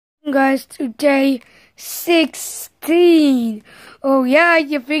welcome guys to day 16. Oh yeah,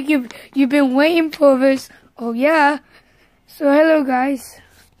 you think you've been waiting for this? Oh yeah. So hello guys.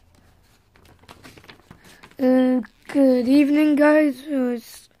 Good evening guys.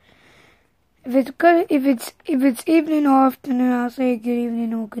 If it's evening or afternoon, I'll say good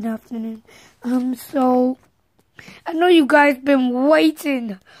evening or good afternoon. So I know you guys been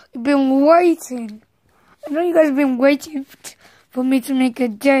waiting. You've been waiting. I know you guys have been waiting for me to make a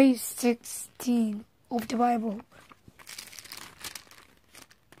day 16 of the Bible.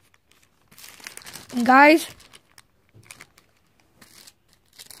 And guys,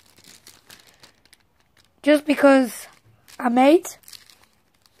 just because I'm 8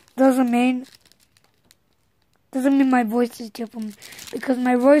 doesn't mean my voice is different. Because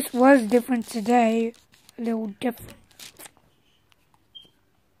my voice was different today, a little different.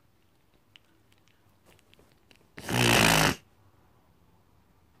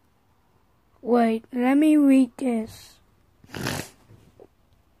 Wait, let me read this.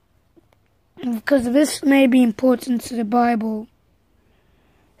 Because this may be important to the Bible.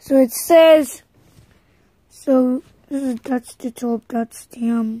 So it says, that's the top, that's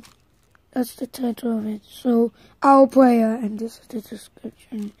the title of it. So, our prayer, and this is the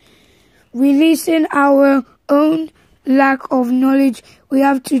description. Releasing our own lack of knowledge, we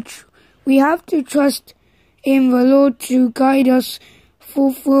have to trust in the Lord to guide us.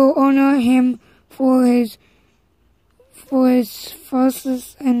 Fulfill, honor Him for His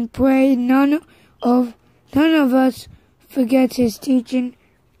forces, and pray none of us forget His teaching.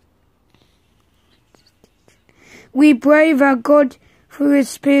 We pray that God, through His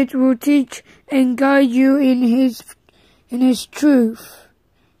Spirit, will teach and guide you in His truth.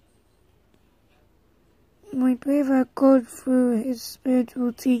 We pray that God, through His Spirit,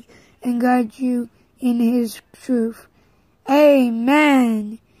 will teach and guide you in His truth.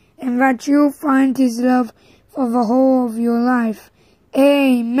 Amen. And that you'll find His love for the whole of your life.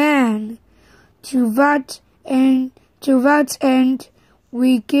 Amen. To that end,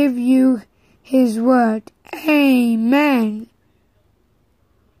 we give you His word. Amen.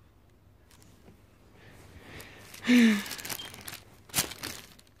 You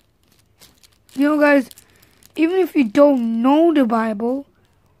know, guys, even if you don't know the Bible,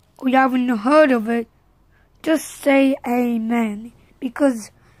 or you haven't heard of it, just say amen, because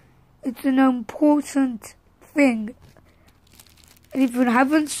it's an important thing. And if you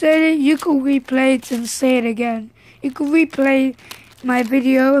haven't said it, you can replay it and say it again. You can replay my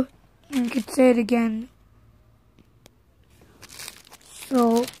video and you can say it again.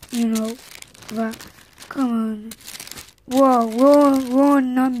 So, you know, but come on. Whoa, we're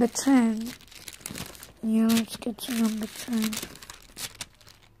on number 10. Yeah, let's get to number 10.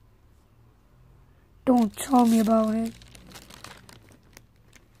 Don't tell me about it.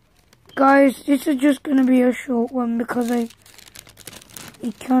 Guys, this is just gonna be a short one because I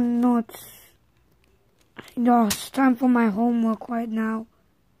cannot. It's time for my homework right now.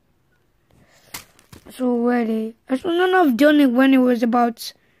 It's already. I should not have done it when it was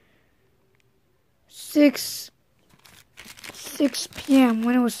about 6 p.m.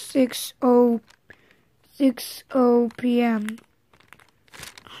 When it was 6:00 p.m.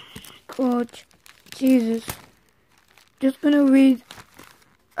 God. Jesus. Just gonna read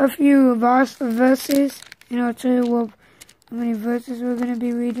a few verses, and I'll tell you how many verses we're gonna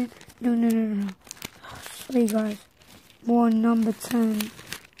be reading. No. Sorry guys. We're on number 10.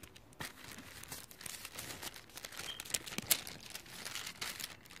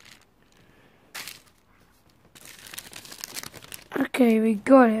 Okay, we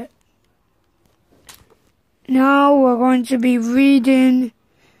got it. Now we're going to be reading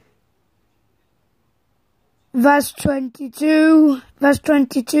verse 22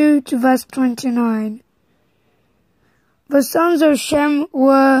 to verse 29. The sons of Shem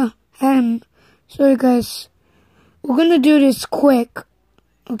were Ham. Sorry guys, we're gonna do this quick.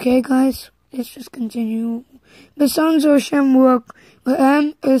 Okay guys, let's just continue. The sons of Shem were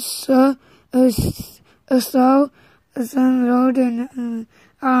Ham, Esau, Lord, and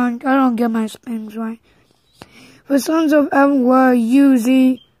I don't get my spellings right. The sons of Ham were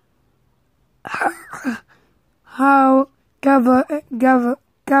Uzi, How, Gather, and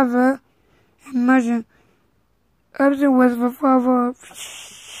Measure. Absalom was the father of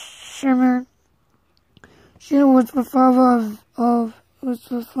Shimon. Shimon was the father of Abel.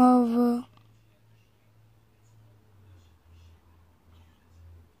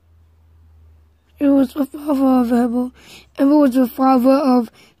 Abel was the father of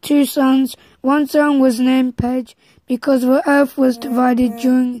 2 sons. One son was named Pej, because the earth was divided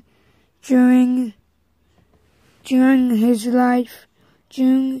during his life.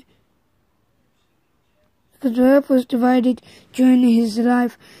 The earth was divided during his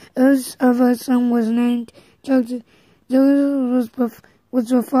life. Earth's other son was named Jacob. Joseph was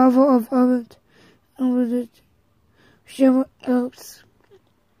the father of Earth, and was it several Earths.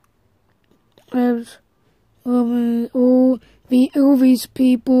 All these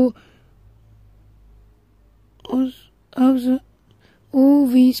people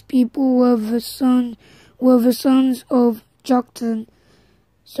were the sons of Joktan.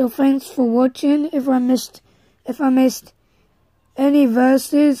 So thanks for watching. If I missed any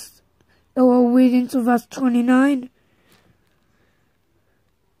verses, I will read into verse 29.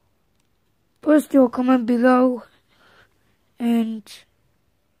 Post your comment below, and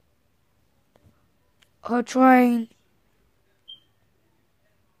I'll try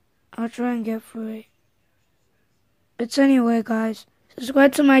and get through it. But anyway, guys,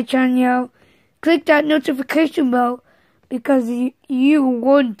 subscribe to my channel, click that notification bell, because you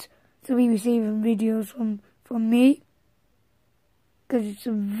want to be receiving videos from me. Because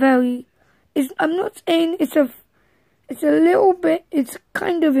I'm not saying it's a little bit, it's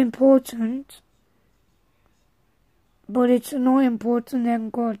kind of important, but it's not important than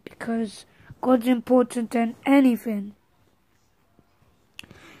God, because God's important than anything.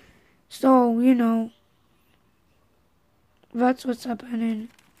 So, that's what's happening.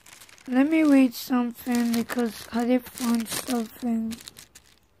 Let me read something, because I did find something.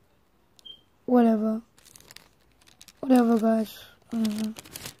 Whatever, guys.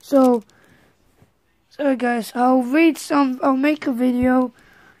 So, sorry guys, I'll make a video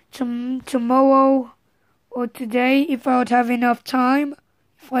tomorrow or today if I would have enough time.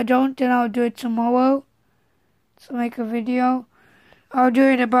 If I don't, then I'll do it tomorrow. So make a video. I'll do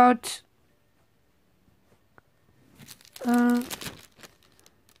it about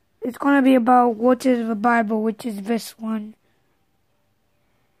it's gonna be about what is the Bible, which is this one.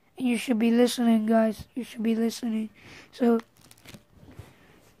 And you should be listening, guys. You should be listening. So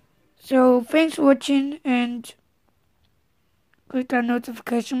thanks for watching, and click that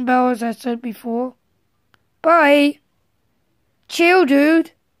notification bell as I said before. Bye. Chill,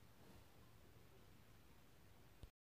 dude.